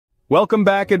Welcome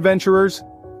back, adventurers!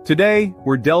 Today,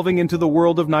 we're delving into the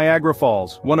world of Niagara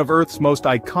Falls, one of Earth's most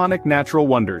iconic natural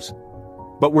wonders.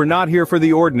 But we're not here for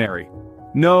the ordinary.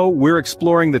 No, we're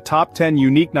exploring the top 10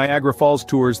 unique Niagara Falls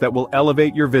tours that will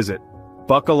elevate your visit.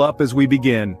 Buckle up as we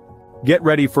begin. Get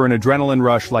ready for an adrenaline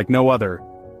rush like no other.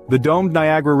 The domed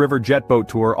Niagara River Jet Boat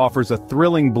Tour offers a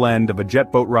thrilling blend of a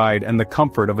jet boat ride and the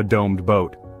comfort of a domed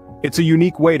boat. It's a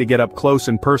unique way to get up close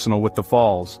and personal with the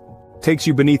falls. Takes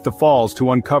you beneath the falls to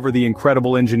uncover the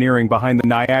incredible engineering behind the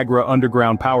Niagara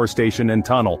Underground Power Station and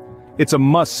Tunnel. It's a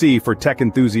must-see for tech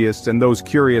enthusiasts and those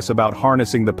curious about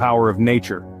harnessing the power of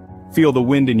nature. Feel the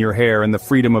wind in your hair and the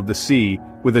freedom of the sea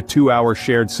with a 2-hour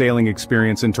shared sailing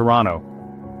experience in Toronto.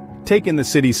 Take in the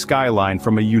city's skyline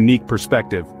from a unique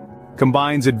perspective.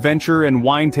 Combines adventure and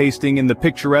wine tasting in the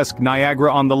picturesque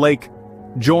Niagara-on-the-Lake.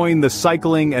 Join the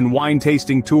cycling and wine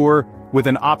tasting tour with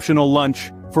an optional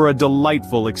lunch for a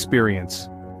delightful experience.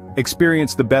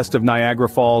 Experience the best of Niagara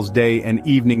Falls day and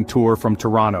evening tour from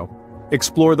Toronto.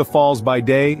 Explore the falls by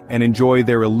day and enjoy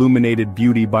their illuminated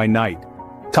beauty by night.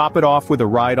 Top it off with a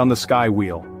ride on the Sky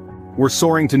Wheel. We're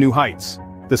soaring to new heights.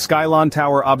 The Skylon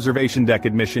Tower Observation Deck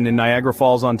admission in Niagara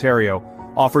Falls, Ontario,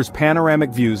 offers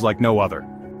panoramic views like no other.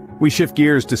 We shift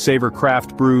gears to savor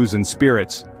craft brews and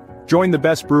spirits. Join the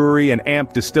best brewery and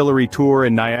amp distillery tour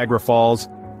in Niagara Falls,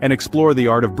 and explore the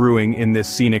art of brewing in this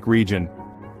scenic region.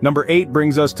 Number 8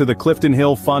 brings us to the Clifton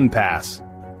Hill Fun Pass.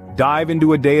 Dive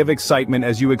into a day of excitement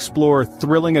as you explore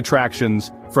thrilling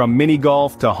attractions, from mini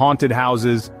golf to haunted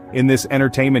houses, in this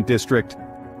entertainment district.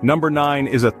 Number 9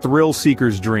 is a thrill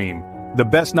seeker's dream. The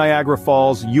Best Niagara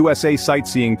Falls USA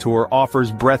Sightseeing Tour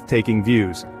offers breathtaking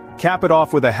views. Cap it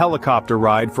off with a helicopter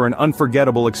ride for an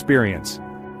unforgettable experience.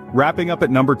 Wrapping up at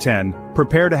number 10,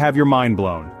 prepare to have your mind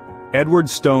blown. Edward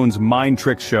Stone's Mind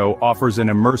Trick Show offers an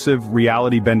immersive,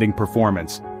 reality-bending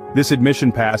performance. This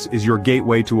admission pass is your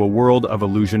gateway to a world of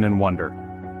illusion and wonder.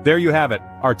 There you have it,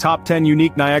 our top 10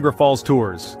 unique Niagara Falls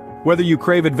tours. Whether you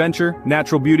crave adventure,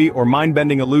 natural beauty, or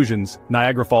mind-bending illusions,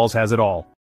 Niagara Falls has it all.